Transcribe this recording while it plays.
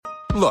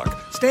Look,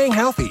 staying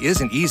healthy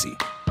isn't easy.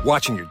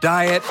 Watching your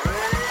diet,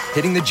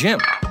 hitting the gym,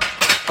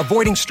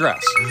 avoiding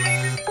stress.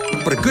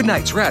 But a good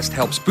night's rest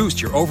helps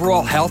boost your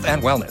overall health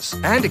and wellness.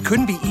 And it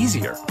couldn't be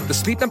easier. The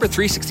Sleep Number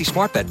 360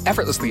 smart bed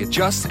effortlessly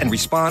adjusts and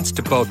responds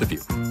to both of you.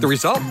 The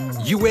result?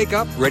 You wake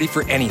up ready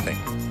for anything.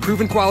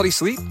 Proven quality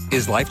sleep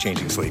is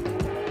life-changing sleep.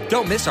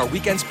 Don't miss our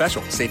weekend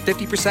special. Save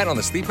 50% on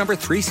the Sleep Number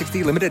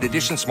 360 limited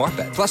edition smart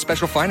bed, plus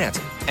special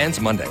financing.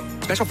 Ends Monday.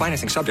 Special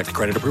financing subject to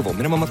credit approval.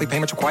 Minimum monthly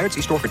payments required.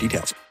 See store for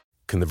details.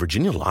 Can the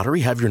Virginia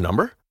Lottery have your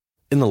number?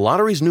 In the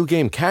lottery's new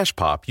game Cash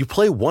Pop, you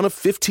play one of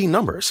 15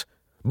 numbers.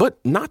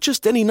 But not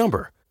just any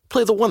number.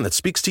 Play the one that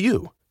speaks to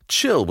you.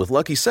 Chill with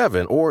Lucky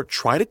 7 or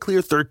try to clear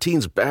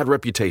 13's bad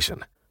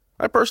reputation.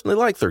 I personally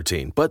like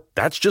 13, but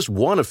that's just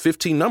one of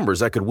 15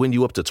 numbers that could win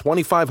you up to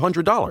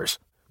 $2,500.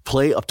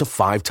 Play up to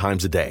 5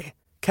 times a day.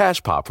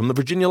 Cash Pop from the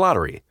Virginia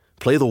Lottery.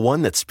 Play the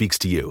one that speaks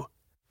to you.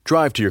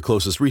 Drive to your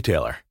closest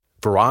retailer.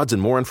 For odds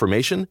and more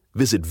information,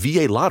 visit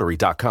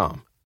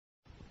VALottery.com.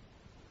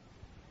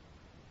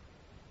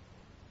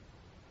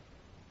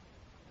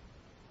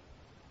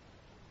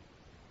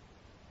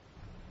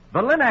 The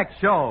Linux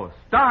Show,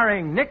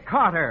 starring Nick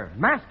Carter,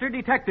 Master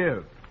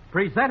Detective.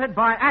 Presented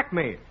by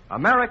Acme,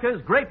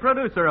 America's great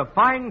producer of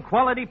fine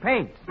quality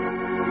paints.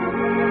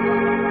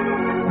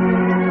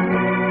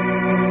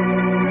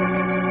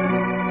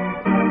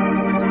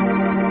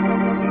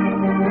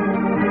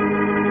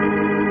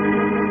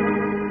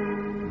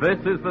 This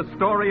is the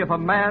story of a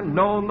man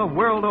known the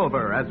world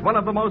over as one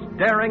of the most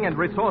daring and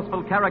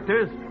resourceful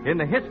characters in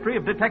the history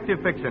of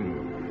detective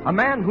fiction. A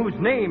man whose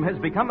name has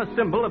become a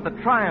symbol of the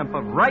triumph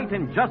of right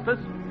and justice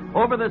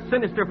over the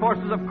sinister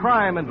forces of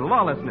crime and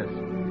lawlessness.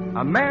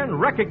 A man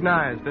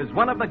recognized as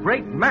one of the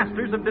great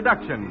masters of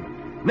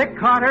deduction. Nick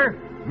Carter,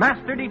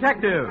 Master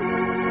Detective.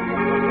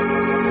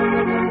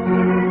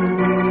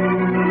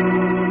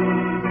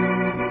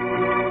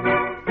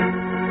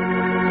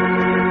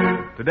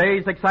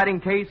 Today's exciting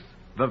case,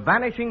 The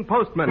Vanishing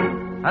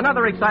Postman.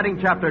 Another exciting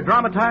chapter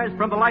dramatized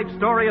from the life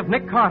story of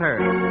Nick Carter.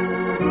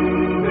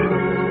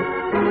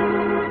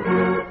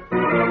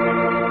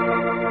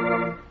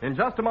 In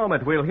just a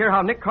moment, we'll hear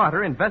how Nick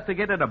Carter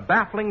investigated a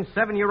baffling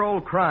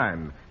 7-year-old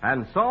crime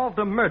and solved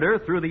a murder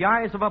through the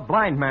eyes of a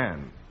blind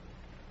man.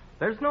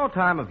 There's no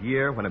time of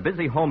year when a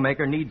busy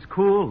homemaker needs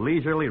cool,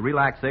 leisurely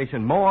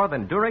relaxation more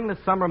than during the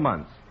summer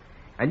months.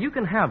 And you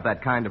can have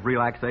that kind of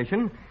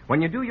relaxation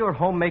when you do your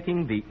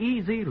homemaking the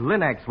easy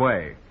Linux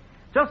way.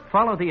 Just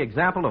follow the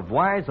example of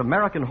wise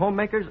American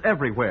homemakers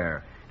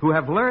everywhere who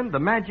have learned the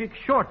magic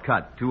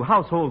shortcut to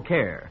household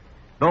care.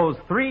 Those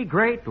 3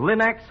 great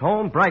Linux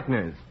home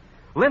brighteners.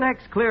 Linux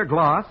Clear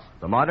Gloss,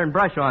 the modern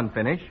brush-on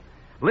finish,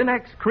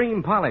 Linux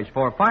Cream Polish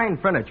for fine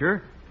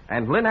furniture,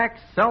 and Linux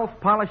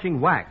Self-Polishing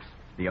Wax,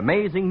 the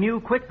amazing new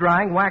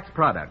quick-drying wax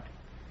product.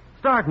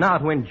 Start now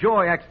to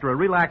enjoy extra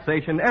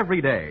relaxation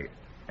every day.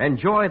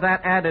 Enjoy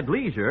that added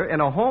leisure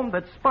in a home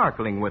that's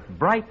sparkling with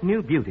bright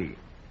new beauty.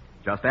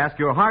 Just ask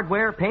your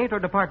hardware, paint, or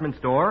department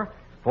store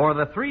for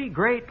the 3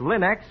 great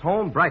Linux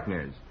home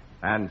brighteners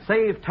and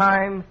save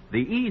time the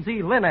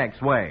easy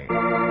Linux way.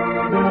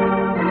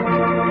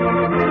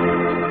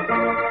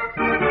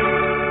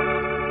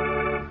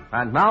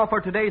 And now for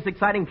today's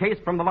exciting case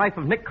from the life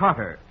of Nick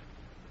Carter.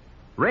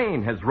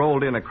 Rain has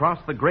rolled in across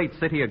the great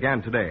city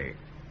again today.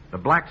 The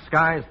black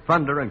skies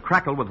thunder and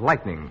crackle with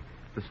lightning.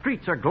 The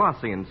streets are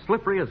glossy and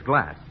slippery as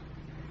glass.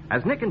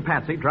 As Nick and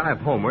Patsy drive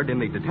homeward in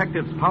the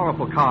detective's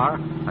powerful car,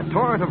 a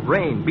torrent of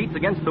rain beats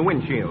against the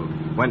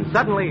windshield when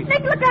suddenly...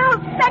 Nick, look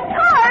out! That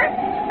car!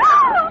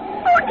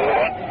 Oh,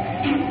 Nick!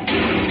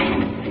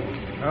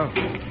 Oh.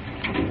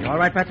 You all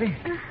right, Patsy?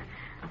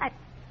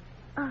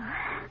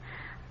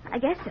 I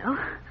guess so.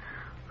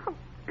 Oh,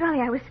 golly,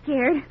 I was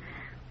scared.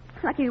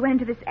 Lucky we went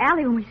into this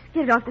alley when we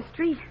skidded off the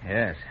street.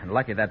 Yes, and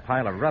lucky that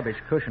pile of rubbish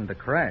cushioned the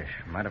crash.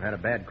 Might have had a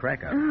bad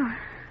crack up. Oh.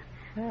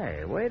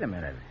 Hey, wait a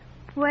minute.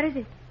 What is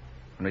it?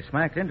 When we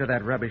smacked into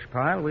that rubbish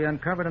pile, we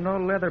uncovered an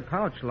old leather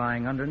pouch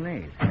lying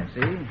underneath. You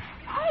see?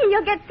 Hey,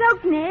 you'll get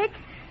soaked, Nick.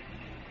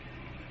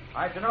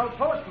 It's an old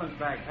postman's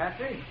bag,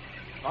 Patsy.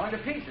 Falling to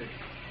pieces.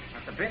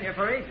 Must have been here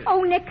for ages.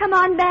 Oh, Nick, come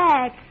on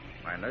back.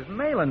 Why, there's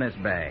mail in this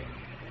bag.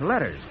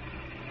 Letters.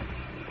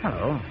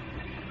 Hello.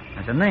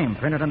 There's a name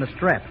printed on the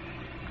strap.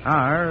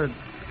 R.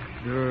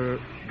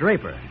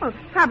 Draper. Oh, it's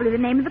probably the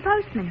name of the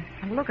postman.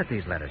 And look at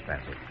these letters,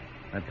 Patsy.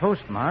 They're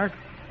postmarked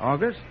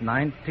August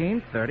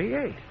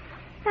 1938.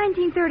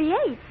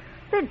 1938?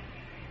 Then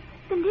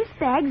this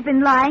bag's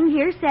been lying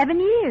here 7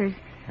 years.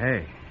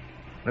 Hey,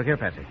 look here,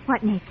 Patsy.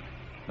 What, Nick?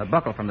 The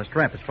buckle from the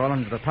strap has fallen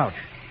into the pouch.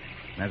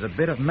 There's a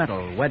bit of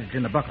metal wedged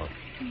in the buckle.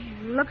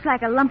 Looks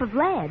like a lump of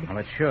lead. Well,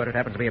 it should. It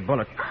happens to be a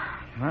bullet.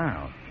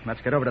 Well,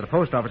 let's get over to the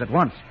post office at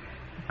once.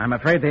 I'm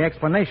afraid the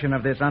explanation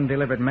of this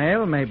undelivered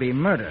mail may be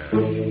murder.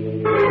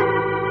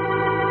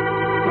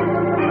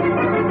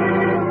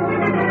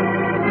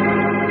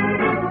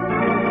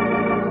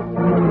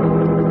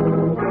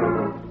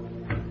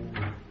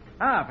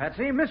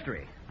 Patsy,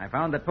 mystery. I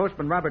found that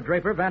Postman Robert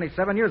Draper vanished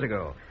 7 years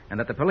ago, and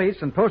that the police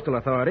and postal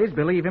authorities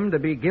believe him to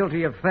be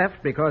guilty of theft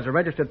because a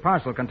registered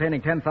parcel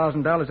containing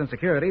 $10,000 in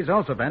securities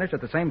also vanished at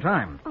the same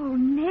time. Oh,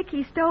 Nick,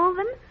 he stole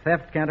them?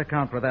 Theft can't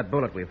account for that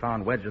bullet we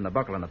found wedged in the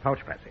buckle in the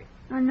pouch, Patsy.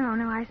 Oh, no,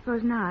 I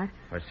suppose not.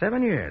 For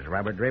 7 years,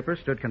 Robert Draper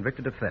stood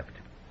convicted of theft.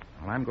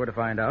 Well, I'm going to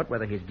find out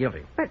whether he's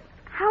guilty. But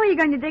how are you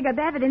going to dig up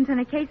evidence on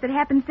a case that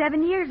happened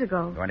 7 years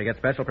ago? I'm going to get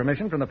special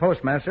permission from the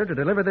postmaster to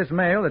deliver this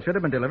mail that should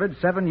have been delivered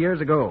 7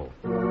 years ago.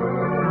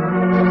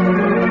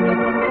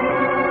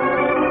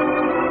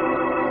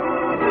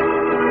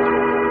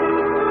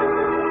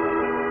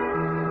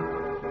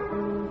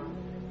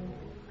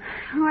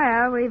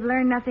 Well, we've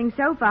learned nothing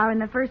so far in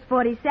the first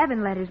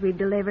 47 letters we've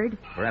delivered.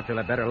 Perhaps we'll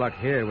have better luck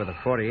here with the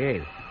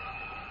 48th.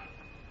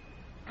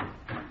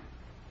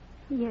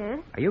 Yes?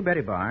 Are you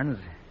Betty Barnes?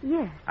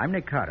 Yes. I'm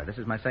Nick Carter. This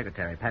is my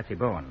secretary, Patsy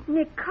Bowen.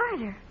 Nick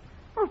Carter.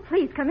 Oh,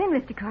 please, come in,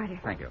 Mr. Carter.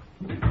 Thank you.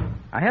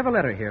 I have a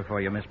letter here for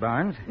you, Miss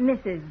Barnes.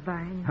 Mrs.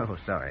 Barnes. Oh,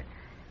 sorry.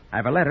 I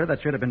have a letter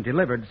that should have been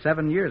delivered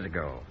 7 years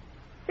ago.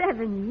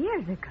 7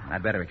 years ago?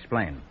 I'd better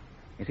explain.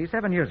 You see,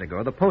 7 years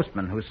ago, the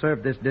postman who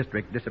served this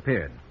district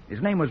disappeared.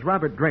 His name was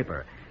Robert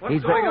Draper.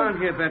 What's going on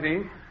here,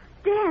 Betty?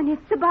 Dan,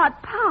 it's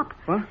about Pop.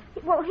 What?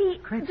 Well,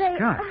 Great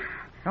Scott.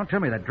 Don't tell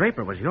me that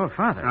Draper was your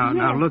father.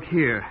 Now, look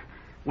here.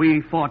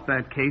 We fought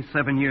that case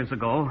 7 years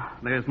ago.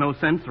 There's no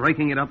sense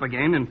raking it up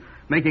again and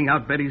making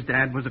out Betty's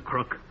dad was a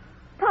crook.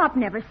 Pop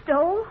never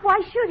stole.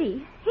 Why should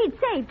he? He'd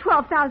saved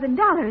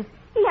 $12,000.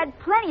 He had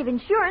plenty of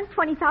insurance,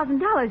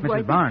 $20,000 worth.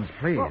 Mrs. Barnes,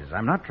 please. Well,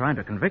 I'm not trying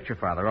to convict your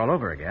father all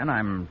over again.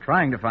 I'm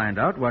trying to find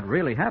out what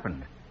really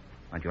happened.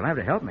 But you'll have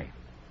to help me.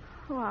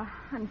 Oh,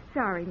 I'm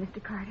sorry,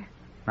 Mr. Carter.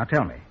 Now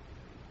tell me,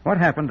 what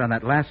happened on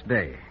that last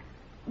day?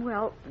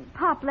 Well,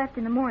 Pop left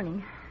in the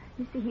morning.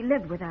 You see, he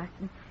lived with us,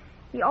 and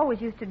he always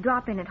used to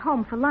drop in at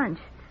home for lunch.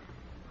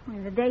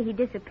 Well, the day he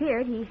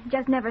disappeared, he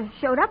just never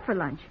showed up for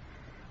lunch.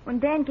 When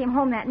Dan came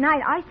home that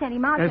night, I sent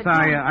him out Yes, to...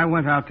 I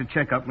went out to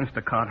check up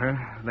Mr. Carter.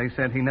 They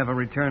said he never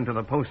returned to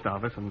the post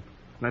office, and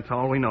that's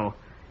all we know.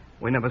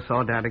 We never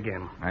saw Dad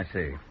again. I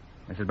see.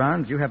 Mrs.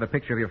 Barnes, you have a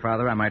picture of your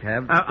father I might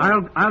have?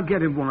 I'll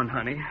get him one,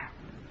 honey.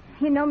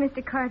 You know,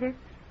 Mr. Carter,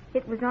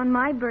 it was on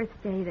my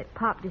birthday that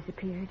Pop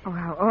disappeared. Oh,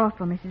 how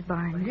awful, Mrs.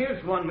 Barnes.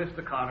 Here's one,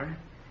 Mr. Carter.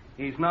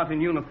 He's not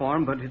in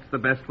uniform, but it's the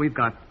best we've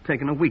got.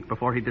 Taken a week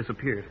before he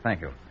disappeared. Thank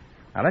you.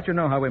 I'll let you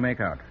know how we make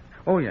out.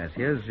 Oh, yes,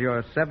 here's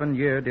your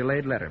 7-year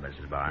delayed letter,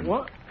 Mrs. Barnes.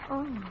 What?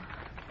 Oh.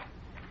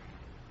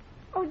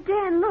 Oh,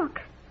 Dan, look.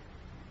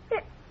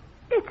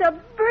 It's a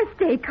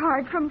birthday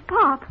card from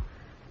Pop.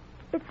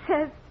 It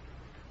says,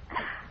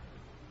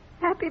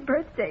 "Happy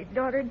birthday,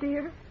 daughter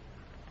dear.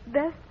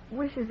 Best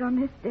wishes on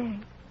this day.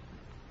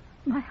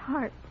 My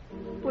heart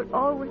would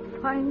always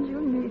find you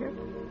near,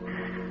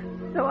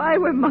 though I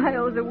were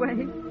miles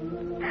away.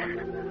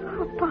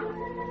 Oh, Pop.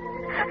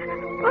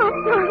 Oh,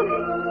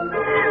 darling."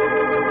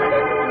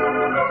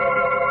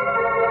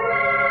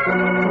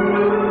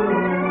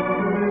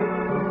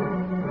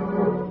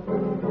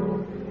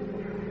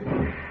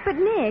 But,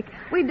 Nick,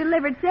 we've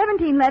delivered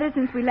 17 letters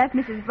since we left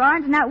Mrs.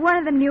 Barnes, and not one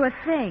of them knew a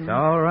thing. It's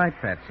all right,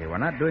 Patsy. We're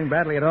not doing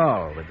badly at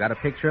all. We've got a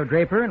picture of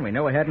Draper, and we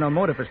know he had no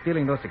motive for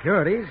stealing those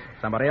securities.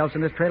 Somebody else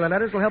in this trail of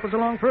letters will help us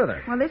along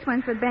further. Well, this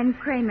one's for Ben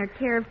Kramer,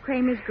 care of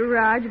Kramer's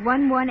Garage,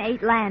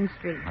 118 Land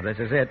Street. Now, this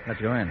is it.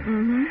 Let's go in.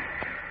 Mm-hmm.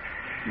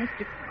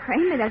 Mr.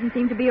 Kramer doesn't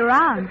seem to be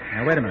around.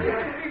 Now, wait a minute.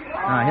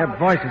 I hear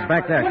voices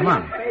back there. Come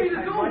on.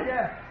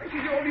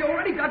 You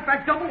already got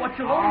back double what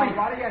you owe me.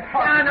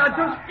 Now,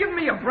 just give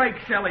me a break,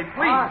 Shelley,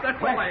 please.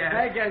 That's all I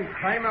ask. Again,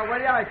 Kramer, will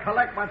you? I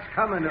collect what's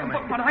coming to me.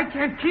 But I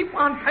can't keep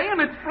on paying.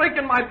 It's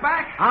breaking my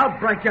back. I'll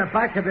break your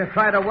back if you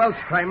try to welch,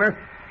 Kramer.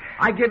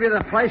 I give you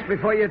the place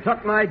before you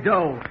took my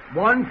dough.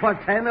 1 for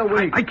 10 a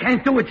week. I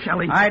can't do it,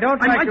 Shelley. I don't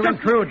like to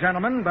intrude,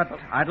 gentlemen, but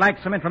I'd like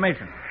some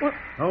information. What?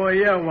 Who are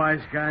you,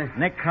 wise guy?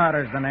 Nick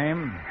Carter's the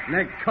name.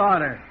 Nick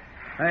Carter.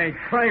 Hey,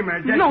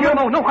 Kramer, did No, you...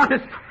 no,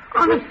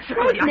 honest,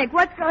 Shelley. Please, Nick,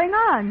 what's going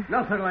on?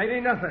 Nothing, lady,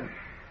 nothing.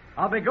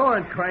 I'll be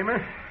going,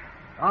 Kramer.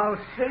 I'll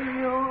see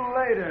you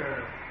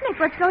later. Nick,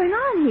 what's going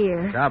on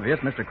here? It's obvious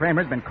Mr.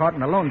 Kramer's been caught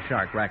in a loan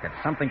shark racket.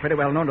 Something pretty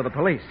well known to the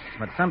police,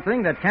 but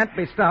something that can't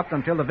be stopped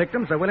until the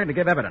victims are willing to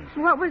give evidence.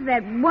 What was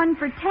that 1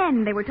 for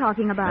 10 they were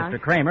talking about? Mr.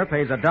 Kramer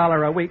pays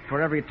 $1 a week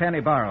for every 10 he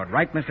borrowed.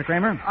 Right, Mr.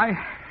 Kramer?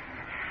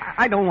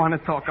 I don't want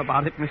to talk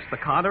about it, Mr.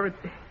 Carter.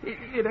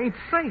 It ain't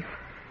safe.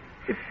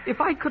 If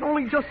I could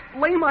only just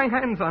lay my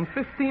hands on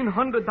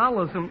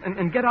 $1,500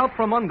 and get out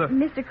from under.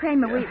 Mr.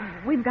 Kramer,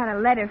 we've got a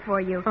letter for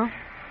you. Huh?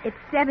 It's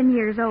 7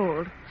 years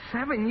old.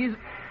 7 years?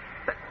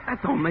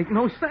 That don't make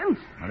no sense.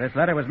 Well, this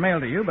letter was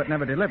mailed to you, but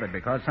never delivered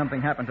because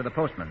something happened to the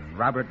postman,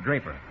 Robert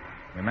Draper.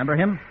 Remember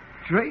him?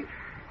 Draper?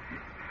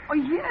 Oh,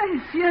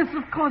 yes,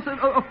 of course.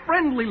 A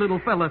friendly little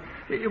fella.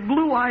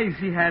 Blue eyes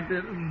he had,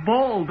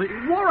 bald.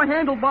 Wore a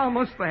handlebar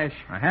mustache.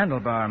 A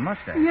handlebar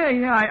mustache?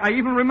 Yeah, I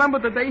even remember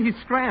the day he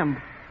scrammed.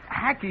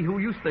 Hackey, who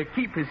used to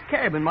keep his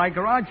cab in my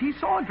garage, he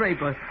saw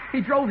Draper.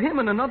 He drove him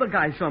and another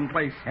guy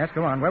someplace. Yes,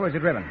 go on. Where was he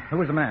driven? Who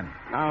was the man?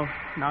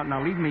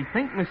 Now, leave me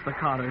think, Mr.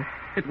 Carter.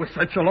 It was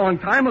such a long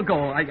time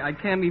ago, I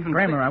can't even...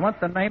 Kramer, I want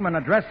the name and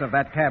address of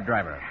that cab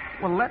driver.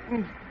 Well, let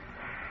me...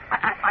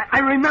 I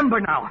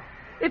remember now.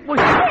 It was...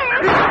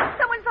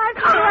 Someone fired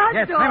the garage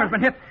Yes, door. Kramer's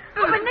been hit.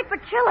 Oh, but Nick, the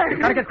killer.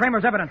 Gotta get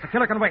Kramer's evidence. The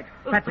killer can wait.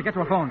 Patsy, get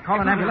to a phone.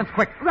 Call an ambulance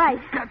quick. Right.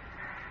 Got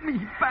me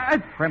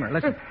bad. Kramer,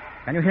 listen.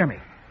 Can you hear me?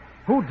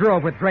 Who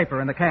drove with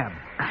Draper in the cab?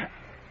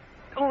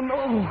 Oh,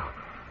 no.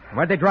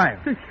 Where'd they drive?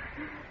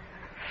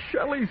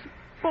 Shelley's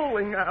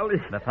bowling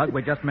alley. The thug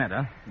we just met,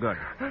 huh? Good.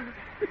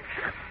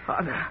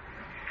 Carter,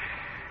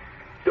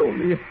 do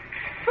me a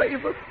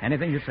favor.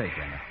 Anything you say,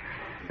 Kramer.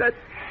 That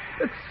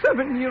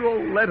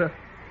 7-year-old letter.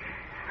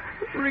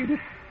 Read it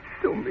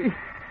to me.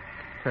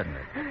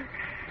 Certainly.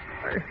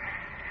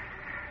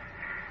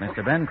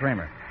 Mr. Ben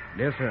Kramer,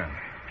 dear sir,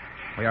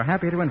 we are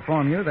happy to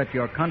inform you that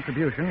your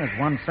contribution has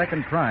won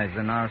second prize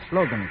in our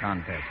slogan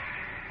contest.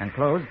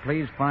 Enclosed,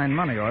 please find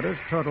money orders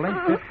totaling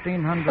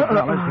 $1,500.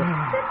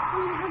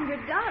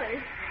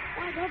 $1,500?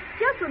 Why, that's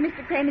just what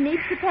Mr. Kramer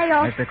needs to pay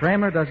off. Mr.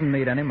 Kramer doesn't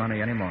need any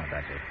money anymore,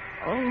 Bessie.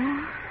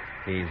 Oh.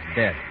 He's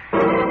dead.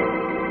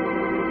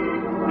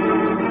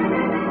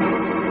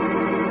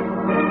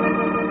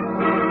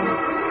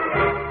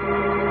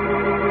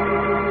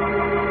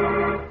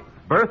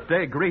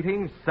 Birthday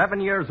greetings,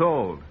 7 years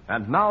old,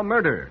 and now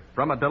murder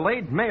from a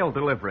delayed mail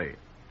delivery.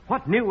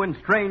 What new and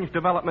strange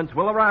developments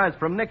will arise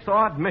from Nick's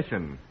odd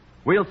mission?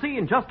 We'll see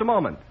in just a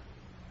moment.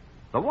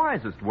 The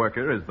wisest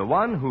worker is the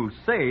one who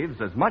saves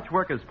as much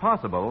work as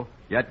possible,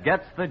 yet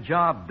gets the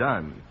job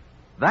done.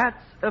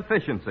 That's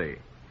efficiency.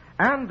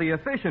 And the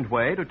efficient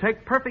way to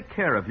take perfect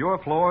care of your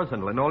floors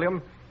and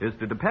linoleum is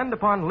to depend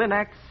upon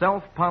Linex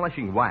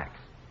self-polishing wax.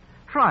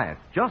 Try it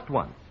just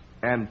once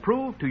and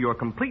prove to your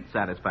complete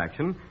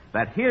satisfaction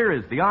that here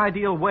is the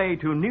ideal way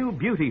to new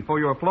beauty for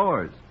your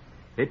floors.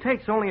 It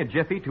takes only a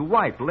jiffy to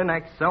wipe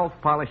Linex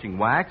self-polishing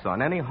wax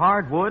on any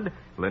hardwood,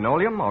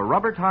 linoleum, or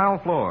rubber tile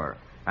floor,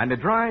 and it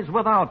dries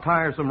without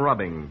tiresome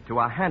rubbing to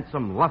a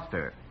handsome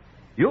luster.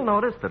 You'll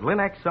notice that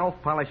Linex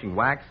self-polishing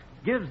wax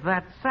gives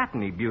that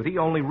satiny beauty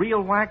only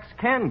real wax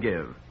can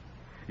give.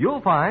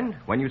 You'll find,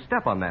 when you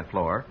step on that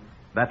floor,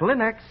 that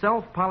Linex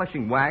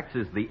self-polishing wax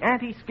is the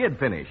anti-skid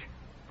finish,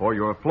 for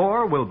your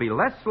floor will be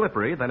less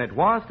slippery than it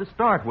was to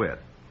start with.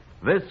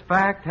 This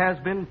fact has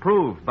been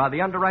proved by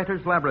the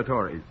underwriters'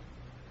 laboratories.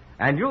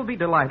 And you'll be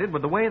delighted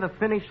with the way the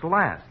finish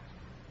lasts,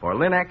 for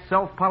Linex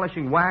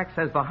self-polishing wax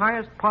has the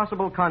highest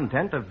possible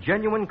content of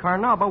genuine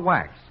carnauba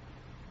wax.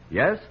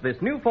 Yes, this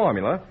new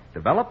formula,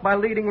 developed by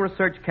leading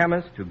research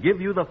chemists to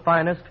give you the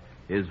finest,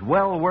 is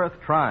well worth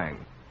trying.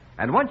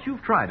 And once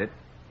you've tried it,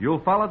 you'll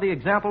follow the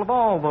example of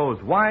all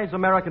those wise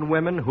American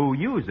women who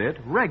use it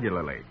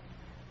regularly.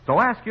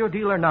 So ask your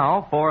dealer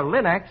now for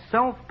Linex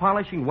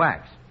self-polishing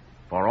wax,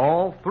 for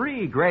all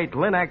 3 great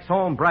Linex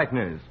home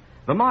brighteners,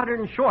 the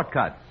modern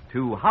shortcuts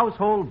to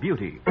household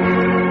beauty.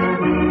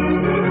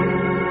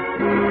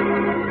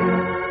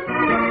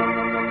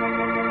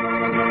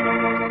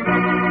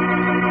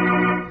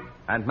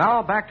 And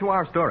now back to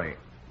our story.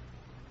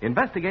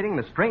 Investigating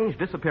the strange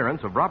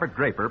disappearance of Robert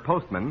Draper,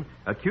 postman,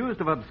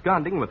 accused of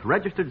absconding with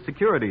registered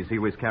securities he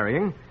was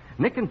carrying,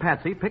 Nick and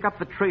Patsy pick up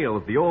the trail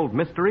of the old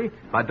mystery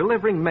by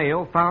delivering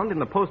mail found in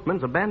the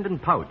postman's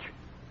abandoned pouch.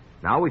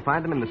 Now we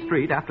find them in the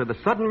street after the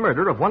sudden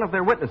murder of one of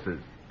their witnesses.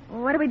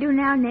 What do we do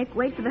now, Nick?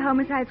 Wait for the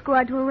homicide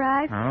squad to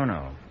arrive? Oh,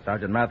 no.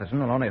 Sergeant Matheson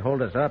will only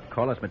hold us up,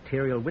 call us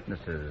material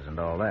witnesses and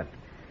all that.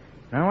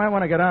 Now, I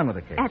want to get on with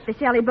the case. At the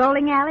Shelley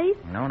bowling alleys?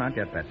 No, not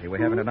yet, Patsy. We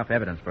haven't enough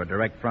evidence for a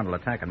direct frontal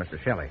attack on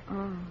Mr. Shelley.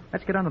 Oh.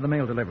 Let's get on to the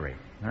mail delivery.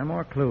 There are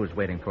more clues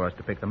waiting for us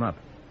to pick them up.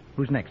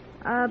 Who's next?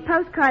 A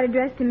postcard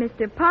addressed to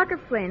Mr. Parker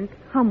Flint,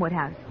 Homewood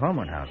House.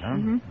 Homewood House, huh?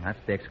 Mm-hmm. That's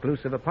the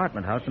exclusive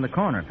apartment house in the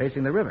corner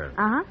facing the river.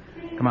 Uh-huh.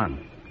 Come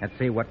on. Let's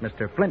see what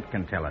Mr. Flint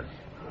can tell us.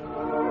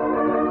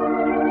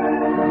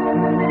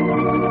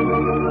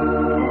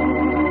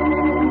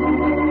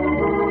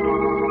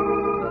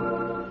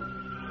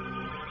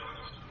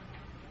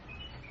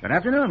 Good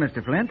afternoon,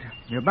 Mr. Flint.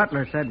 Your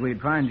butler said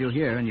we'd find you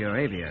here in your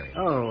aviary.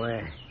 Oh,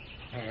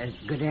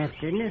 good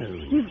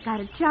afternoon. You've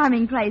got a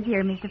charming place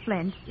here, Mr.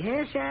 Flint.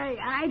 Yes,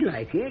 I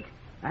like it.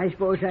 I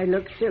suppose I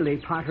look silly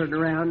pottering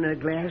around a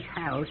glass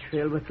house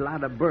filled with a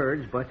lot of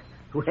birds, but,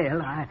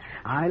 well,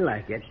 I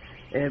like it.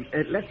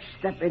 Let's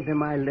step into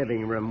my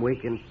living room. We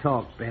can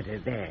talk better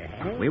there,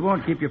 eh? We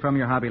won't keep you from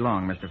your hobby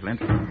long, Mr.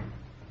 Flint.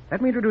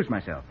 Let me introduce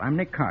myself. I'm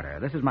Nick Carter.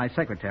 This is my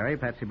secretary,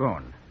 Patsy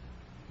Bone.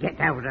 Get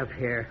out of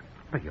here.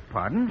 Beg your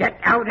pardon? Get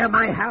out of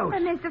my house.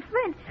 Mr.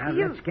 Flint, Now,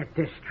 let's get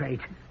this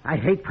straight. I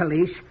hate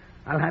police.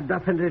 I'll have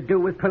nothing to do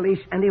with police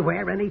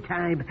anywhere,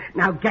 anytime.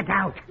 Now, get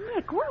out.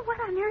 Nick,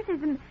 what on earth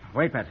is...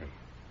 Wait, Patsy.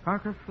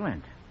 Parker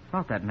Flint.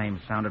 Thought that name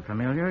sounded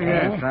familiar. Eh?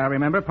 Yes, I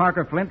remember.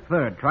 Parker Flint,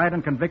 3rd. Tried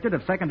and convicted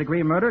of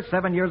second-degree murder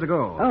 7 years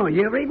ago. Oh,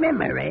 you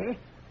remember, eh?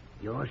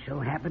 You also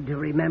happen to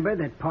remember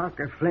that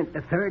Parker Flint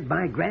III,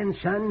 my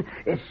grandson,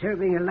 is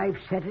serving a life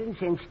sentence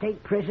in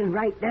state prison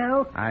right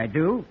now? I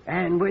do.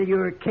 And will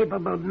your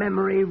capable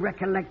memory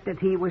recollect that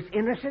he was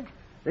innocent?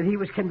 That he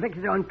was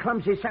convicted on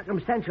clumsy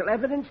circumstantial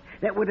evidence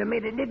that would have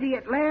made an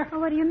idiot laugh? Oh,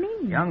 what do you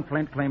mean? Young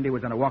Flint claimed he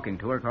was on a walking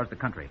tour across the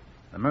country.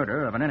 The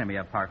murder of an enemy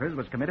of Parker's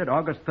was committed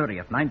August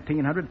 30th,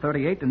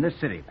 1938 in this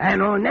city.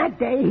 And on that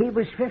day, he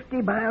was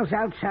 50 miles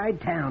outside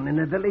town in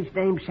a village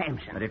named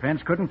Sampson. The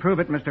defense couldn't prove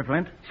it, Mr.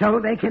 Flint. So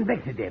they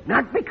convicted him.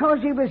 Not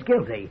because he was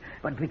guilty,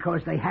 but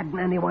because they hadn't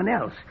anyone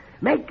else.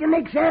 Make an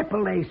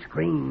example, they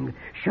screamed.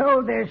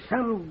 Show there's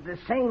the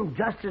same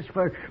justice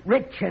for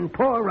rich and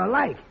poor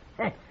alike.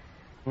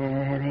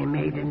 Yeah, they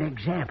made an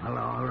example,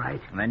 all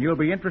right. Then you'll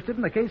be interested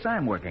in the case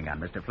I'm working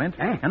on, Mr. Flint.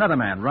 Eh? Another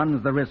man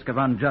runs the risk of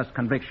unjust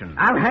conviction.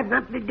 I'll have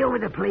nothing to do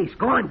with the police.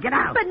 Go on, get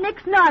out. But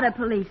Nick's not a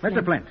policeman.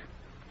 Mr. Flint,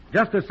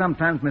 justice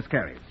sometimes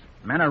miscarries.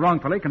 Men are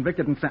wrongfully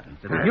convicted and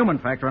sentenced. It's a human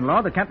factor in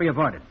law that can't be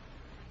avoided.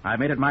 I've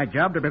made it my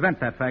job to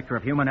prevent that factor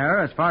of human error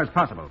as far as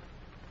possible.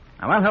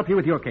 Now, I'll help you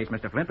with your case,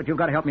 Mr. Flint, but you've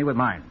got to help me with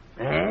mine.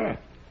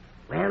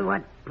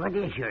 Well, what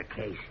is your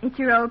case? It's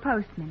your old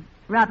postman,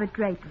 Robert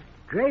Draper.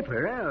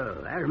 Draper?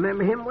 Oh, I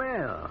remember him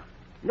well.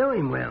 Know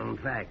him well, in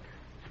fact.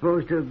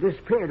 Supposed to have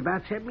disappeared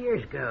about 7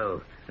 years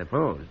ago.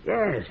 Suppose.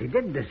 Yes, he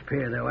did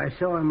disappear, though. I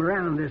saw him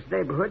around this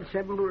neighborhood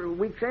 7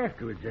 weeks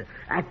afterwards.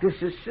 Acted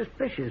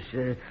suspicious,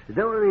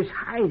 though he was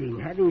hiding.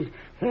 Had his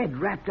head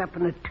wrapped up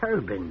in a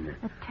turban.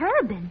 A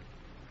turban?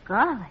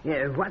 Golly.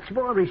 Yeah, what's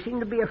more, he seemed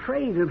to be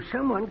afraid of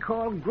someone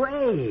called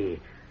Gray.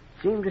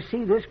 Seemed to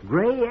see this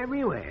Gray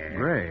everywhere.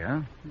 Gray,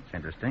 huh? That's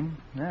interesting.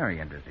 Very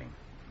interesting.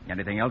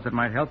 Anything else that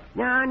might help?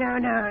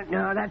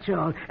 No, that's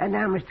all. And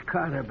now, Mr.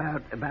 Carter,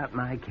 about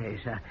my case.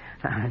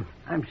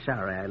 I'm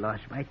sorry I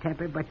lost my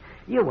temper, but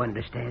you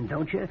understand,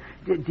 don't you?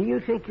 Do you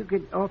think you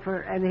could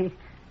offer any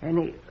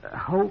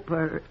hope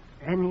or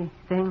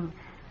anything?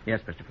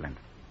 Yes, Mr. Flint.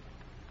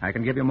 I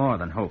can give you more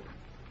than hope.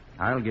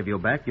 I'll give you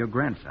back your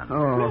grandson.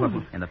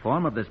 Oh. In the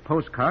form of this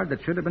postcard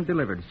that should have been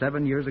delivered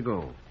 7 years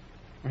ago.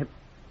 A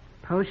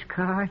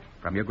postcard?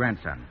 From your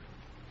grandson.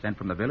 Sent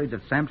from the village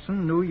of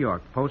Sampson, New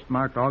York,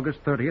 postmarked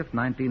August 30th,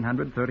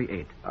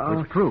 1938. Oh,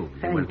 which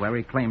proves he was where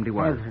he claimed he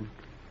was. Heaven.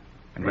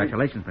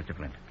 Congratulations, Mr.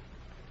 Flint.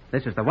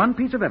 This is the one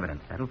piece of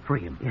evidence that'll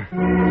free him. Yeah.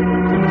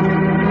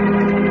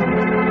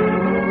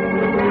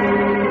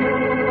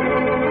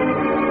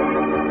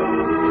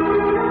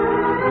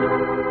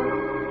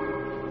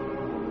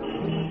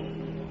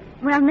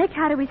 Well, Nick,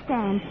 how do we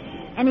stand?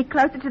 Any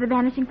closer to the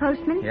vanishing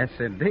postman? Yes,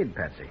 indeed,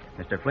 Patsy.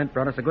 Mr. Flint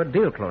brought us a good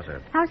deal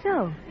closer. How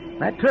so?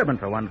 That turban,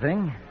 for one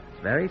thing, is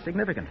very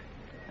significant.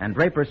 And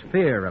Draper's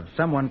fear of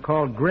someone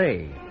called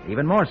Gray,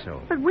 even more so.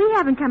 But we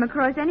haven't come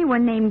across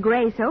anyone named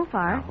Gray so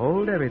far. Now,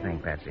 hold everything,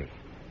 Patsy.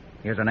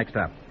 Here's our next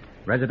stop.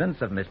 Residence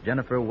of Miss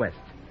Jennifer West.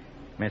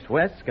 Miss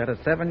West's got a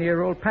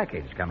 7-year-old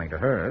package coming to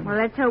her. Well,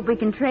 let's hope we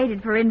can trade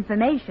it for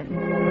information.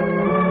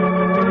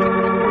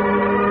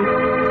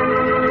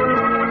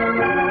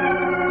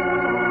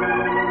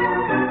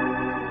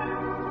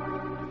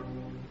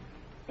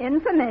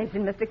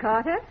 Information, Mr.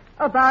 Carter,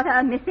 about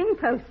our missing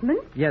postman?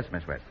 Yes,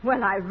 Miss West.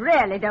 Well, I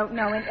really don't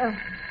know it.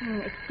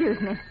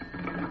 Excuse me.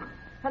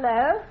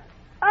 Hello?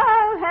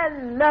 Oh,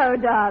 hello,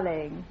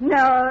 darling.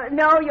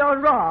 No, you're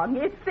wrong.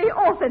 It's the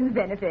orphan's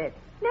benefit.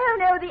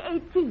 No, the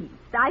 18th.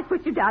 I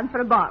put you down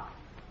for a box.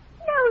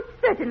 No,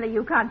 certainly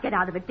you can't get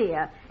out of it,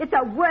 dear. It's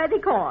a worthy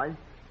cause.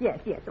 Yes.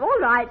 All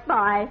right,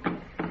 bye.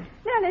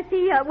 Now, let's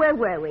see, where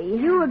were we?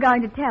 You were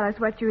going to tell us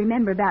what you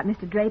remember about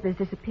Mr. Draper's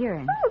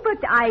disappearance. Oh, but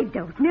I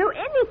don't know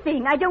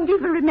anything. I don't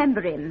even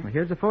remember him. Well,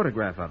 here's a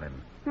photograph of him.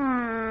 No,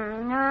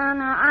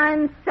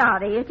 I'm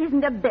sorry. It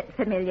isn't a bit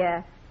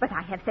familiar. But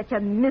I have such a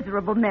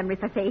miserable memory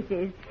for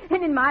faces.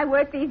 And in my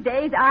work these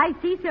days, I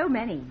see so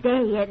many.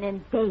 Day in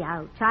and day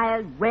out.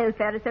 Child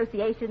Welfare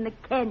Association, the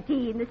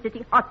canteen, the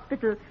city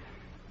hospital.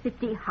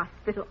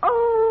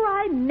 Oh,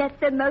 I met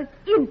the most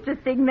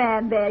interesting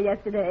man there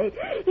yesterday.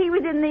 He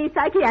was in the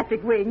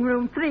psychiatric wing,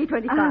 room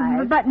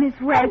 325. But, Miss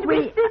West, and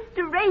with the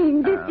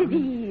strangest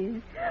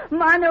disease.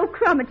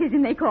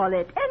 Monochromatism, they call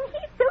it. And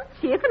he's so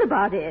cheerful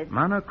about it.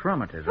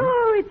 Monochromatism?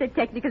 Oh, it's a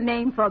technical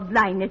name for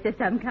blindness of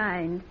some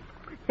kind.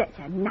 Such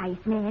a nice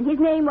man. His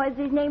name was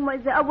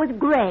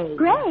Gray.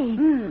 Gray?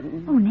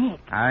 Oh, Nick.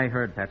 I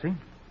heard, Patsy.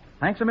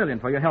 Thanks a million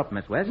for your help,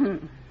 Miss West.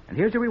 And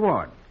here's your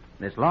reward.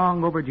 This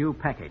long overdue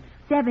package.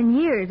 7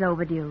 years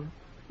overdue.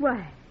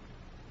 Why,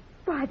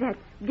 that's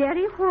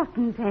Gary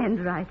Horton's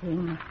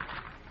handwriting.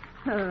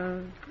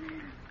 Oh,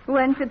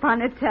 once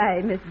upon a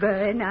time, Miss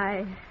Byrne,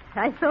 I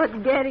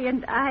thought Gary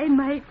and I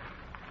might...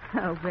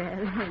 Oh,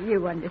 well,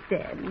 you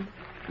understand.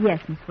 Yes,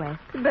 Miss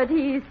West. But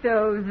he's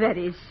so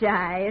very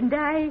shy, and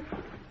I...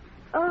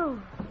 Oh,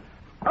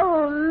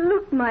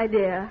 look, my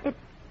dear.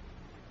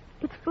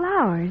 It's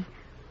flowers.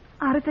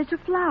 Artificial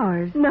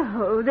flowers.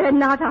 No, they're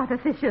not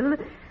artificial.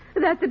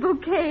 That's a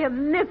bouquet of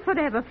Live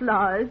Forever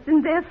flowers,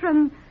 and they're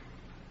from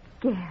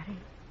Gary.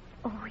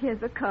 Oh,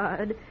 here's a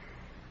card.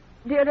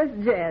 Dearest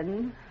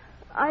Jen,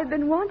 I've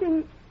been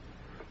wanting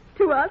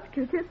to ask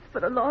you this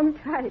for a long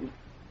time.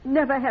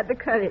 never had the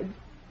courage.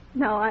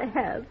 Now I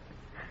have.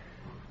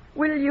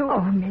 Will you...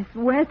 Oh, Miss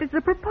West, it's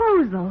a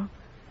proposal.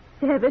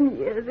 7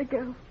 years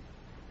ago.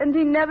 And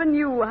he never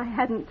knew I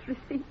hadn't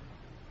received.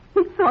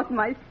 He thought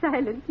my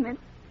silence meant...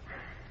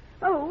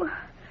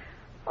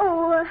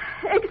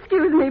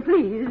 excuse me,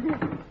 please.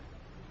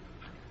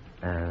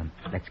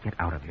 Let's get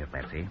out of here,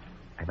 Betsy.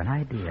 I've an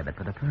idea that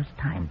for the first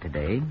time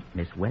today,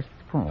 Miss West's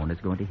phone is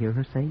going to hear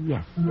her say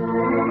yes.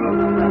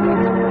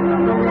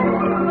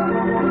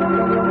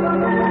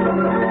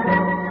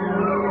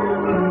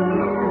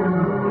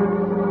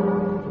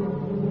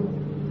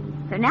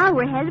 So now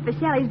we're headed for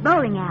Shelley's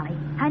bowling alley.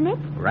 Huh, Nick?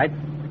 Right?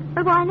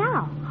 But why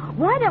now?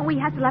 Why don't we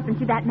hustle up and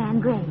see that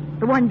man Gray?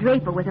 The one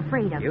Draper was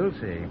afraid of. You'll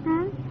see.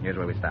 Huh? Here's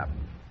where we stop.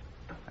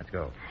 Let's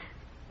go.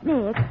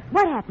 Nick,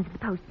 what happened to the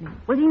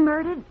postman? Was he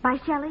murdered by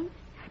Shelley?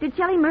 Did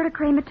Shelley murder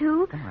Kramer,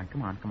 too?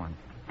 Come on.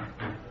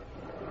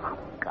 Oh,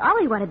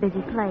 golly, what a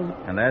busy place.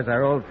 And there's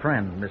our old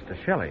friend, Mr.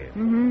 Shelley.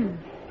 Mm-hmm.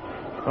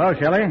 Hello,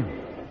 Shelley.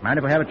 Mind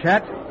if we have a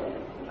chat?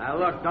 Now,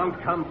 look,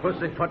 don't come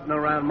pussyfooting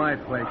around my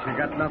place. You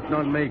got nothing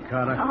on me,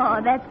 Carter.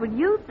 Oh, that's what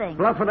you think.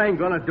 Bluffing ain't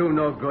gonna do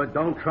no good.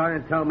 Don't try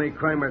and tell me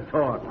Kramer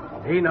talked.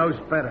 He knows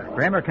better.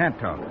 Kramer can't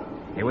talk.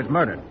 He was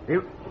murdered. He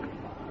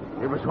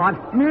was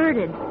what?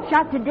 Murdered.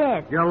 Shot to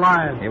death. You're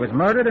lying. He was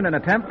murdered in an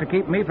attempt to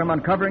keep me from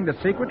uncovering the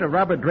secret of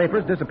Robert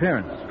Draper's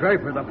disappearance.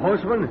 Draper, the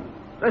postman?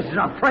 This is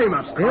a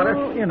frame-up, Carter.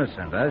 Still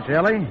innocent,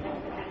 Shelley?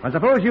 Well,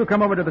 suppose you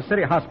come over to the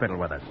city hospital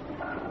with us.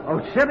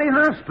 Oh, city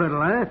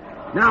hospital, eh?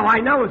 Now I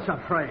know it's a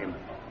frame.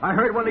 I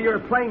heard one of your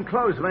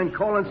plainclothesmen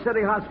calling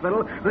City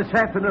Hospital this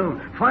afternoon,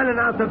 finding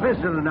out the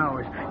visiting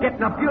hours,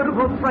 getting a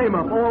beautiful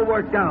frame-up all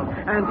worked out,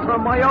 and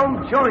from my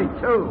own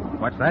joint, too.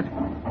 What's that?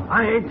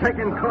 I ain't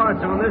taking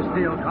cards on this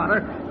deal,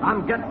 Carter.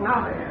 I'm getting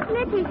out of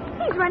here. Nicky,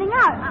 he's running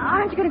out.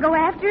 Aren't you going to go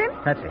after him?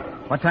 Patsy,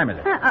 what time is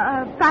it?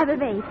 5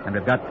 of 8. And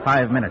we've got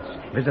 5 minutes.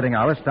 Visiting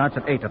hours starts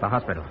at 8 at the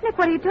hospital. Nick,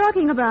 what are you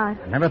talking about?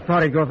 I never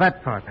thought he'd go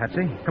that far,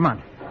 Patsy. Come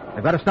on.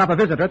 We've got to stop a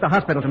visitor at the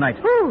hospital tonight.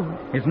 Who?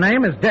 His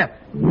name is Death.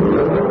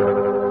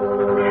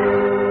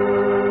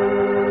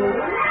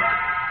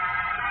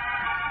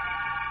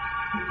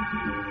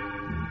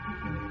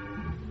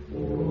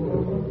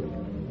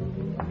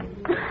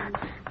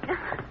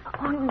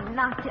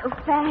 Not so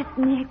fast,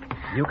 Nick.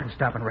 You can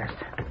stop and rest.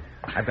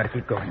 I've got to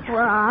keep going. Well,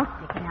 I'll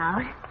stick it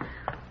out.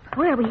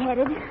 Where are we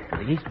headed? To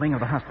the east wing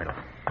of the hospital.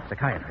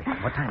 Psychiatry.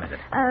 What time is it?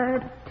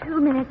 2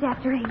 minutes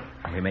after 8.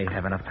 We may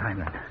have enough time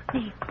then.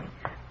 Nick,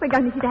 we're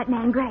going to see that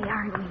man Gray,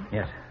 aren't we?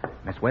 Yes.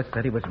 Miss West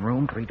said he was in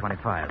room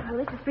 325. Well,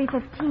 this is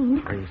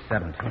 315.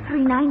 317.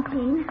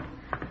 319.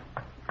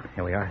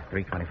 Here we are,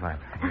 325.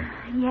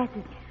 Yes,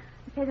 it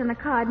says on the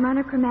card,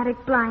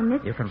 monochromatic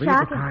blindness. You can read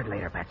shock the card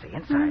later, Patsy.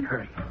 Inside,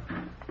 hurry.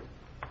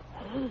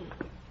 Hey,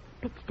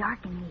 pitch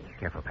dark in here.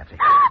 Careful, Patsy.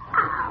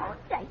 Ouch!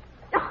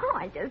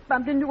 I just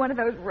bumped into one of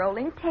those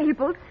rolling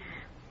tables.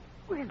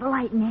 Where's the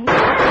light, Nick?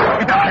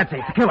 Get down, Patsy.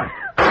 It's a killer.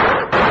 Get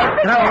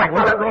out of the way.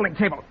 Where's that rolling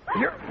table?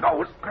 Here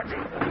goes, Patsy.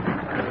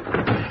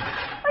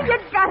 Oh, you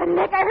got it,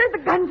 Nick. I heard the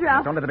gun drop.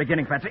 It's only the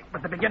beginning, Patsy,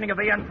 but the beginning of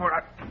the end for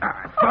us.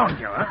 I found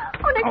you, huh?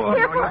 Oh, Nick,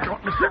 careful. No,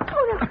 don't listen.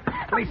 Oh, no.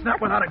 At least not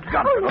without a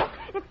gun. Oh,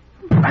 Nick.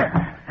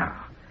 There.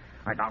 Now,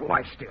 all right, now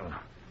lie still.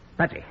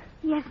 Patsy,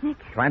 Yes, Nick.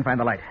 try and find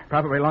the light.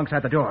 Probably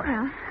alongside the door.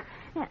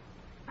 Yeah,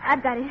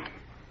 I've got it.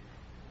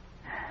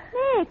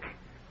 Nick,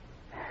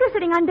 you're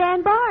sitting on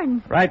Dan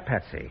Barnes. Right,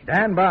 Patsy.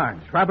 Dan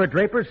Barnes, Robert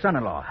Draper's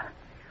son-in-law.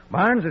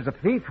 Barnes is a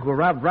thief who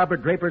robbed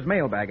Robert Draper's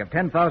mailbag of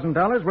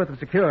 $10,000 worth of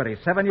securities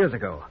 7 years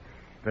ago.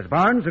 It was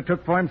Barnes who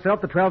took for himself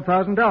the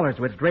 $12,000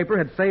 which Draper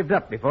had saved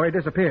up before he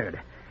disappeared.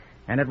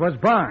 And it was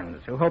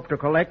Barnes who hoped to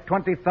collect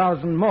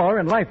 $20,000 more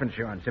in life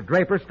insurance if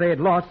Draper stayed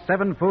lost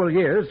 7 full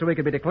years so he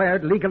could be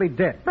declared legally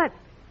dead. But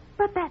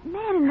that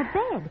man in the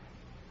bed,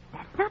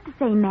 that's not the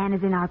same man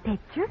as in our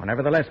picture. Well,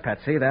 nevertheless,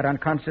 Patsy, that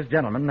unconscious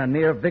gentleman, a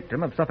near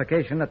victim of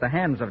suffocation at the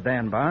hands of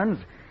Dan Barnes,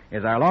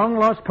 is our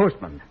long-lost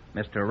postman,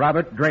 Mr.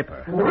 Robert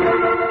Draper.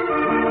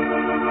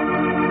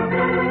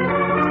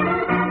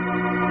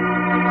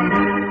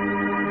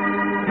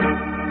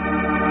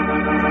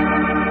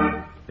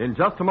 In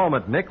just a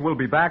moment, Nick will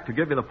be back to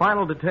give you the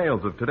final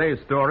details of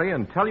today's story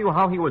and tell you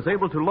how he was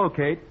able to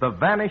locate the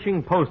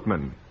vanishing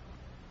postman.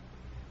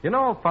 You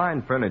know,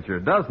 fine furniture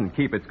doesn't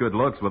keep its good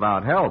looks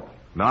without help.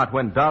 Not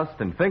when dust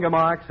and finger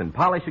marks and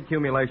polish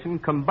accumulation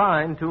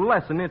combine to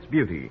lessen its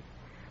beauty.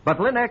 But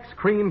Linex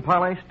Cream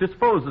Polish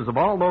disposes of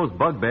all those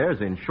bugbears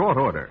in short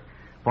order.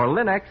 For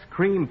Linex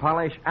Cream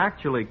Polish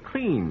actually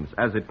cleans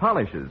as it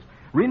polishes,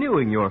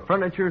 renewing your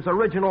furniture's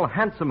original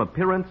handsome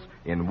appearance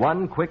in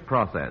one quick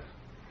process.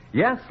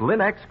 Yes,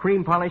 Linex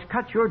Cream Polish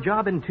cuts your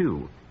job in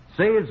two,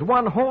 saves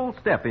one whole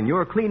step in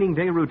your cleaning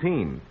day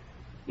routine.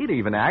 It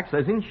even acts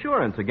as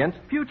insurance against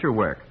future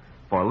work,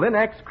 for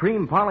Linex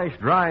Cream Polish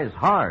dries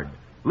hard,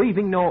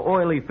 leaving no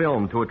oily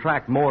film to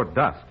attract more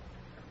dust.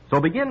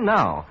 So begin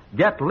now.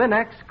 Get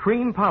Linex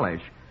Cream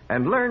Polish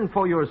and learn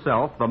for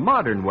yourself the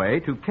modern way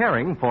to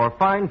caring for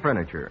fine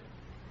furniture.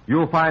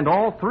 You'll find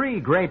all 3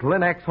 great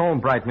Linex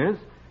home brighteners,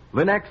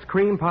 Linex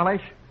Cream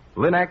Polish,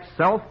 Linex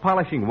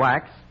Self-Polishing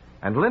Wax,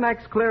 and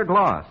Linex Clear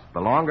Gloss,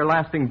 the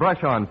longer-lasting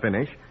brush-on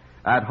finish,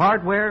 at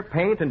hardware,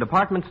 paint, and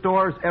department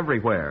stores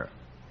everywhere.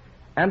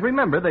 And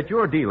remember that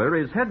your dealer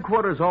is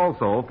headquarters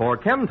also for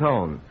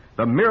Chemtone,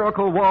 the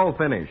miracle wall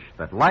finish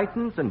that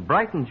lightens and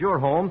brightens your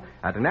home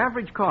at an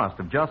average cost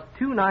of just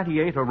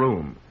 $2.98 a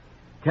room.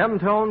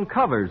 Chemtone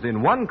covers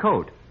in one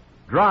coat,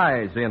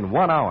 dries in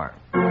 1 hour.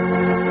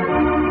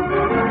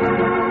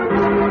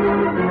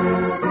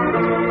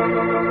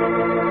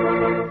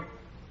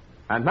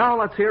 And now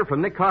let's hear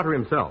from Nick Carter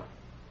himself.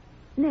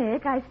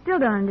 Nick, I still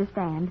don't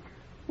understand.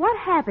 What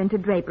happened to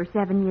Draper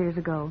 7 years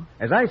ago?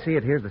 As I see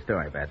it, here's the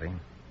story, Patsy.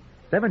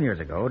 7 years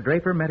ago,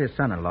 Draper met his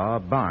son-in-law,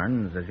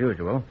 Barnes, as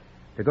usual,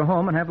 to go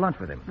home and have lunch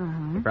with him.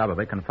 Uh-huh. He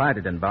probably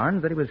confided in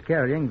Barnes that he was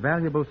carrying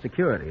valuable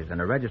securities and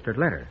a registered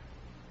letter.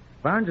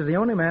 Barnes is the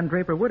only man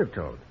Draper would have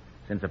told,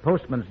 since a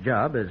postman's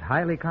job is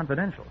highly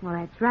confidential. Well,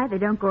 that's right. They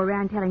don't go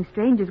around telling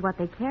strangers what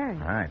they carry.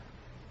 All right.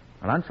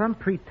 Well, on some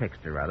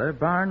pretext or other,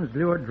 Barnes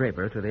lured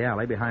Draper to the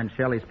alley behind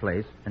Shelley's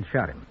place and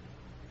shot him.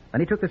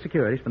 Then he took the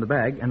securities from the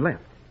bag and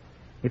left.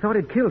 He thought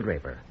he'd killed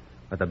Draper,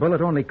 but the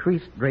bullet only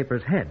creased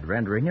Draper's head,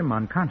 rendering him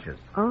unconscious.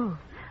 Oh.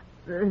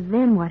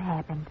 Then what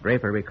happened?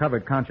 Draper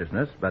recovered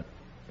consciousness, but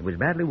he was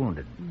badly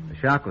wounded. The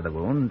shock of the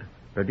wound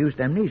produced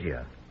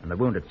amnesia, and the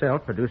wound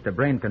itself produced a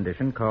brain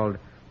condition called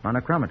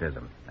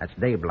monochromatism. That's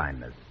day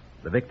blindness.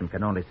 The victim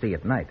can only see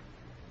at night.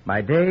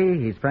 By day,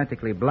 he's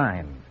practically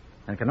blind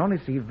and can only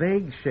see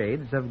vague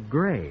shades of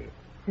gray.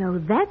 So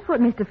that's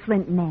what Mr.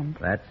 Flint meant.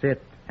 That's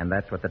it, and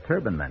that's what the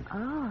turban meant.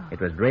 Oh. It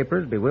was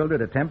Draper's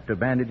bewildered attempt to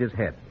bandage his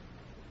head.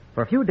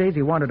 For a few days,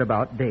 he wandered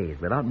about,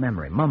 dazed, without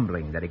memory,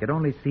 mumbling that he could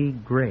only see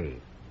gray.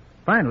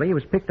 Finally, he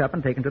was picked up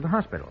and taken to the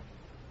hospital.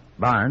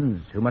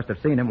 Barnes, who must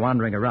have seen him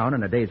wandering around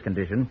in a dazed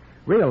condition,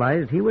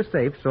 realized he was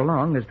safe so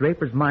long as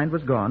Draper's mind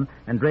was gone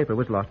and Draper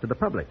was lost to the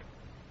public.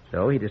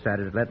 So he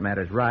decided to let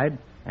matters ride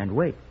and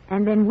wait.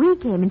 And then we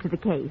came into the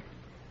case.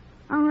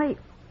 Only,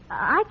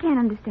 I can't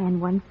understand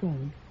one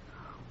thing.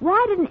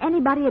 Why didn't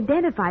anybody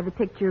identify the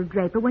picture of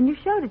Draper when you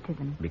showed it to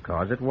them?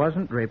 Because it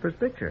wasn't Draper's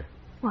picture.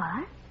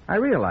 What? I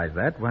realized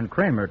that when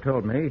Kramer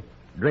told me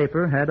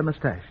Draper had a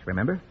mustache,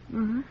 remember?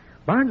 Mm-hmm.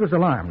 Barnes was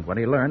alarmed when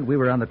he learned we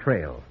were on the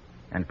trail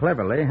and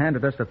cleverly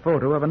handed us a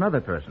photo of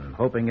another person,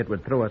 hoping it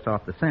would throw us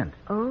off the scent.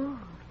 Oh.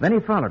 Then he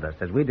followed us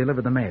as we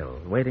delivered the mail,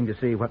 waiting to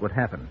see what would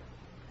happen.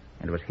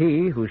 And it was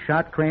he who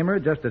shot Kramer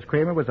just as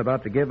Kramer was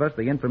about to give us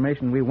the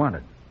information we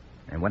wanted.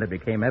 And when it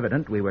became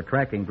evident we were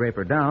tracking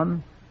Draper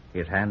down,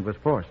 his hand was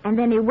forced. And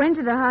then he went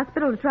to the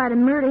hospital to try to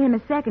murder him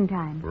a second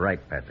time. Right,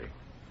 Patsy.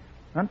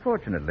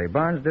 Unfortunately,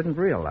 Barnes didn't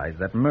realize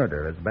that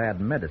murder is bad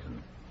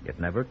medicine. It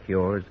never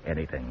cures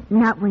anything.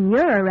 Not when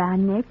you're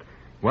around, Nick.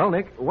 Well,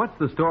 Nick, what's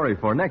the story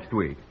for next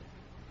week?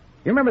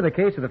 You remember the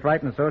case of the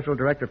frightened social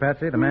director,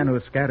 Patsy? The man who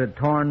scattered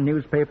torn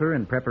newspaper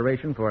in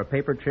preparation for a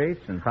paper chase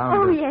and found...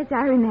 Oh, yes,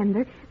 I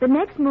remember. The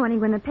next morning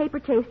when the paper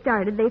chase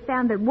started, they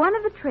found that one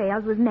of the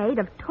trails was made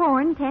of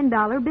torn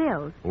 $10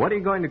 bills. What are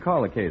you going to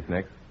call the case,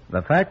 Nick?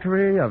 The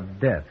Factory of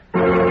Death.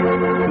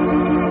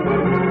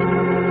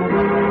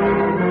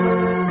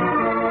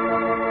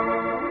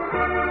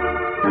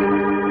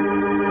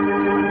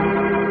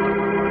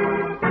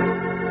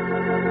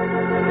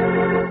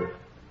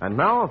 And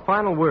now a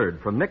final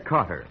word from Nick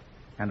Carter.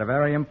 And a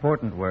very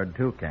important word,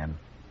 too, Ken.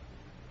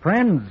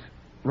 Friends,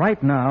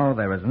 right now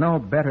there is no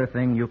better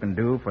thing you can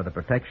do for the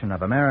protection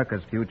of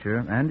America's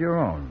future and your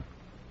own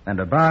than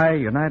to buy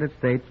United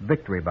States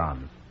victory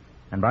bonds.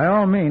 And by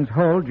all means,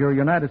 hold your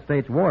United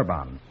States war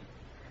bonds.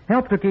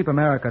 Help to keep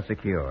America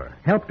secure.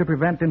 Help to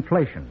prevent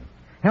inflation.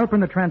 Help in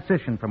the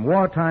transition from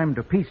wartime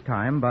to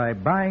peacetime by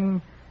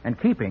buying and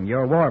keeping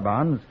your war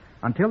bonds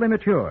until they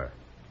mature.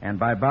 And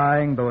by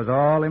buying those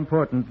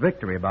all-important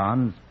victory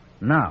bonds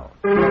now.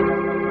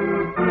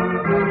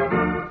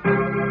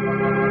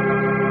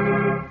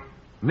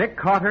 Nick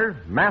Carter,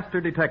 Master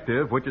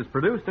Detective, which is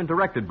produced and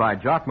directed by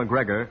Jock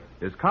McGregor,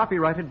 is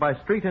copyrighted by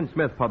Street and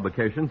Smith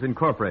Publications,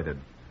 Incorporated.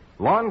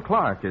 Lon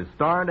Clark is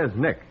starred as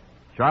Nick.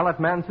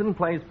 Charlotte Manson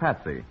plays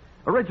Patsy.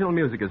 Original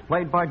music is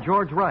played by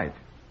George Wright.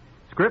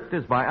 Script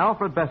is by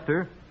Alfred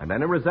Bester, and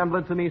any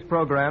resemblance in these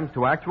programs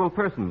to actual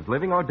persons,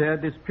 living or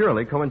dead, is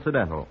purely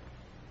coincidental.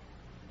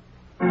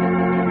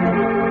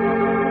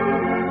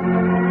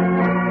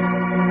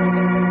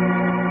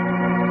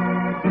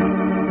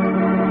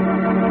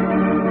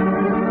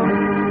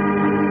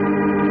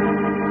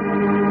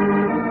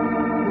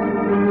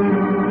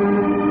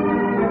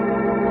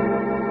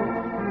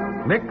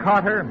 Nick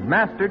Carter,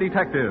 Master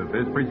Detective,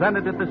 is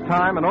presented at this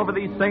time and over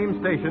these same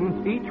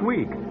stations each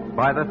week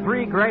by the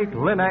three great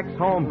Linex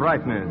home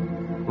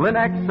brighteners.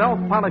 Linex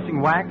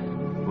self-polishing wax,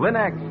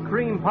 Linex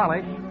cream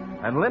polish,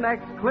 and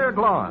Linex clear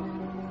gloss.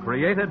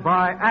 Created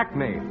by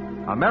Acme,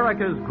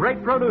 America's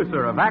great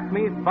producer of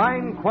Acme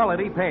fine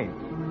quality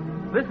paints.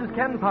 This is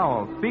Ken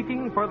Powell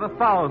speaking for the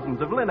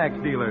thousands of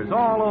Linex dealers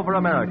all over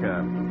America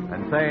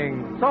and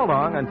saying so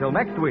long until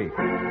next week.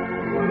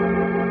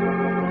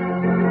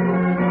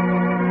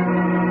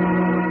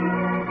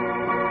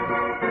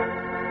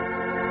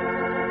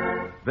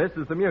 This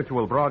is the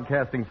Mutual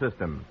Broadcasting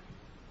System.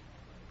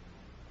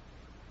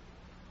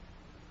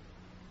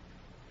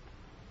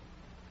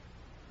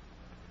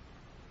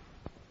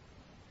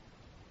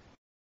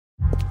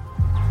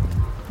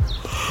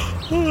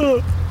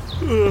 The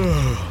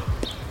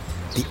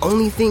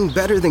only thing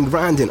better than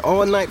grinding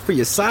all night for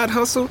your side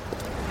hustle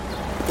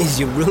is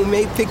your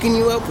roommate picking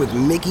you up with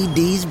Mickey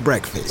D's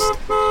breakfast.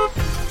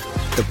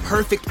 The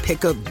perfect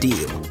pickup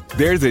deal.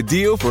 There's a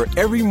deal for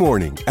every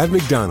morning at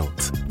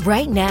McDonald's.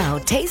 Right now,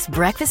 taste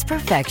breakfast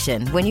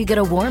perfection when you get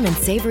a warm and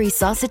savory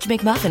sausage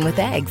McMuffin with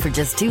egg for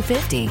just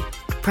 $2.50.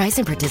 Price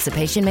and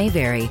participation may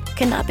vary.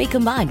 Cannot be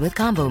combined with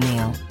combo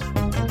meal.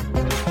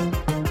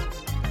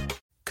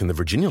 Can the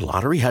Virginia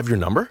Lottery have your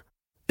number?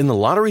 In the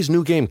lottery's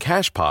new game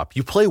Cash Pop,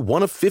 you play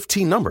one of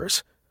 15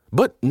 numbers.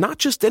 But not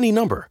just any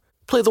number.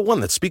 Play the one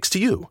that speaks to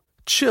you.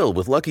 Chill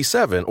with Lucky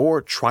 7 or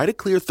try to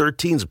clear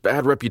 13's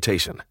bad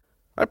reputation.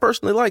 I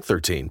personally like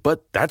 13,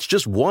 but that's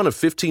just one of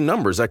 15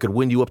 numbers that could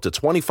win you up to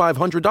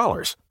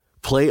 $2,500.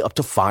 Play up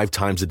to 5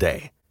 times a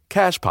day.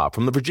 Cash Pop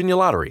from the Virginia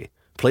Lottery.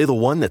 Play the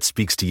one that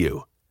speaks to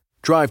you.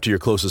 Drive to your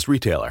closest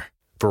retailer.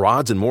 For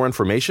odds and more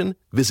information,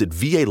 visit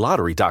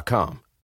VALottery.com.